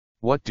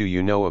What do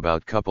you know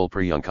about couple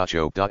Priyanka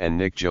Chopra and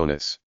Nick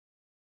Jonas?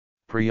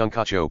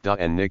 Priyanka Chopra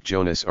and Nick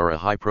Jonas are a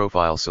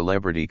high-profile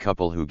celebrity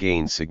couple who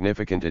gained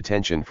significant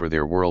attention for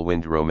their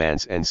whirlwind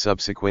romance and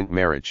subsequent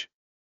marriage.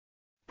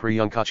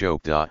 Priyanka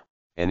Chopra,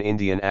 an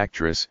Indian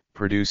actress,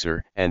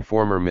 producer, and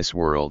former Miss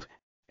World,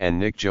 and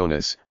Nick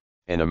Jonas,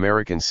 an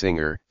American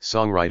singer,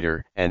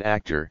 songwriter, and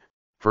actor,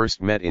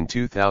 first met in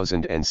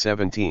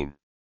 2017.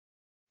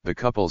 The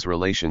couple's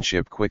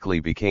relationship quickly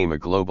became a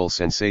global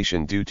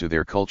sensation due to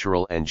their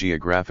cultural and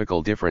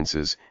geographical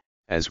differences,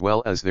 as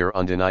well as their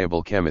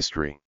undeniable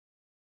chemistry.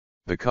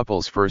 The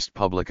couple's first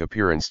public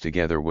appearance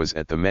together was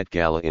at the Met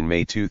Gala in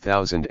May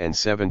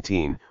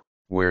 2017,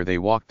 where they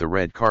walked the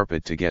red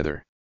carpet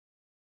together.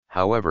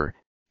 However,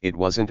 it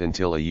wasn't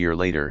until a year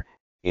later,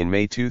 in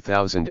May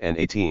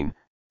 2018,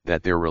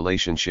 that their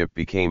relationship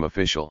became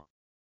official.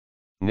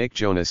 Nick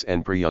Jonas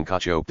and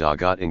Priyanka Chopra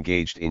got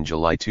engaged in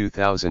July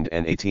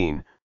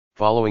 2018,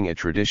 following a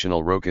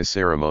traditional Roka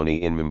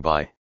ceremony in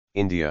Mumbai,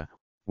 India,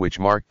 which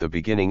marked the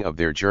beginning of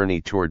their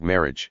journey toward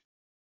marriage.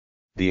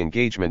 The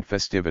engagement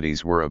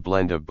festivities were a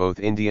blend of both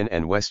Indian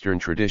and Western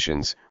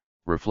traditions,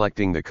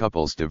 reflecting the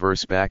couple's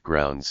diverse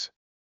backgrounds.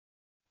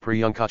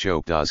 Priyanka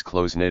Chopra's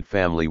close-knit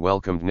family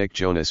welcomed Nick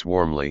Jonas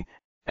warmly,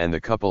 and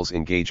the couple's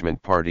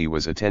engagement party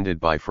was attended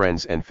by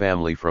friends and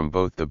family from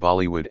both the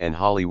Bollywood and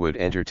Hollywood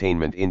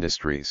entertainment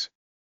industries.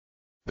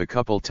 The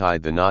couple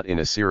tied the knot in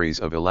a series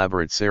of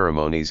elaborate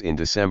ceremonies in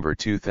December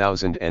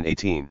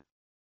 2018.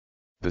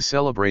 The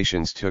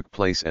celebrations took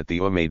place at the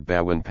Umaid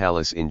Bhawan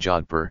Palace in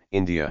Jodhpur,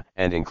 India,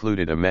 and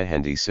included a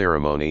Mehendi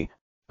ceremony,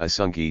 a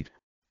Sangeet,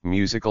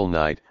 musical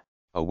night,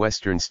 a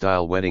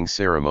Western-style wedding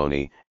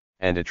ceremony,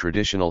 and a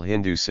traditional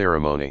Hindu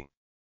ceremony.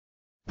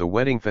 The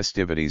wedding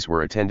festivities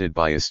were attended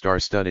by a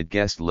star-studded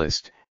guest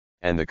list,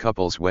 and the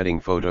couple's wedding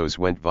photos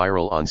went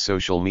viral on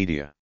social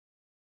media.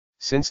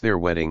 Since their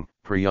wedding,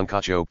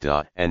 Priyanka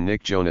Chopra and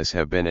Nick Jonas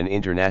have been an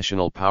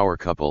international power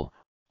couple,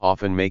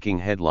 often making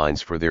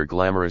headlines for their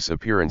glamorous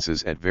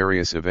appearances at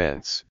various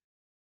events.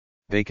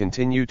 They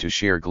continue to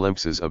share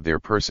glimpses of their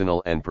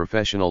personal and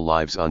professional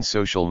lives on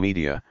social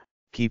media,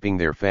 keeping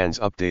their fans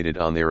updated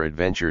on their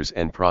adventures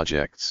and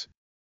projects.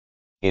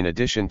 In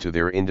addition to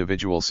their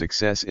individual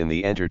success in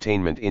the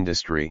entertainment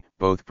industry,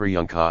 both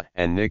Priyanka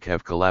and Nick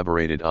have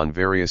collaborated on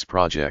various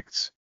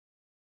projects.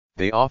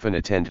 They often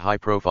attend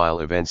high-profile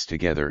events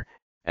together,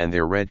 and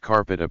their red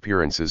carpet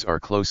appearances are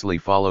closely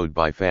followed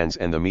by fans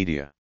and the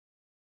media.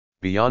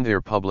 Beyond their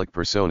public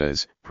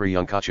personas,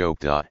 Priyanka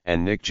Chopra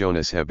and Nick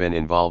Jonas have been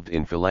involved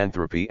in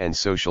philanthropy and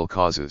social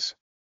causes.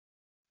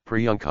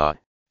 Priyanka,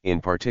 in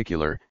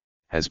particular,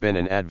 has been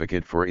an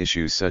advocate for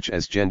issues such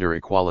as gender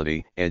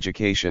equality,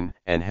 education,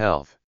 and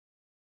health.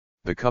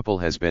 The couple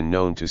has been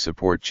known to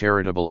support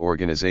charitable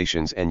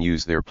organizations and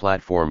use their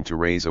platform to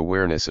raise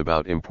awareness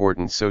about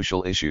important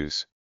social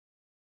issues.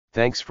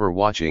 Thanks for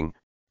watching.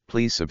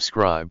 Please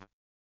subscribe.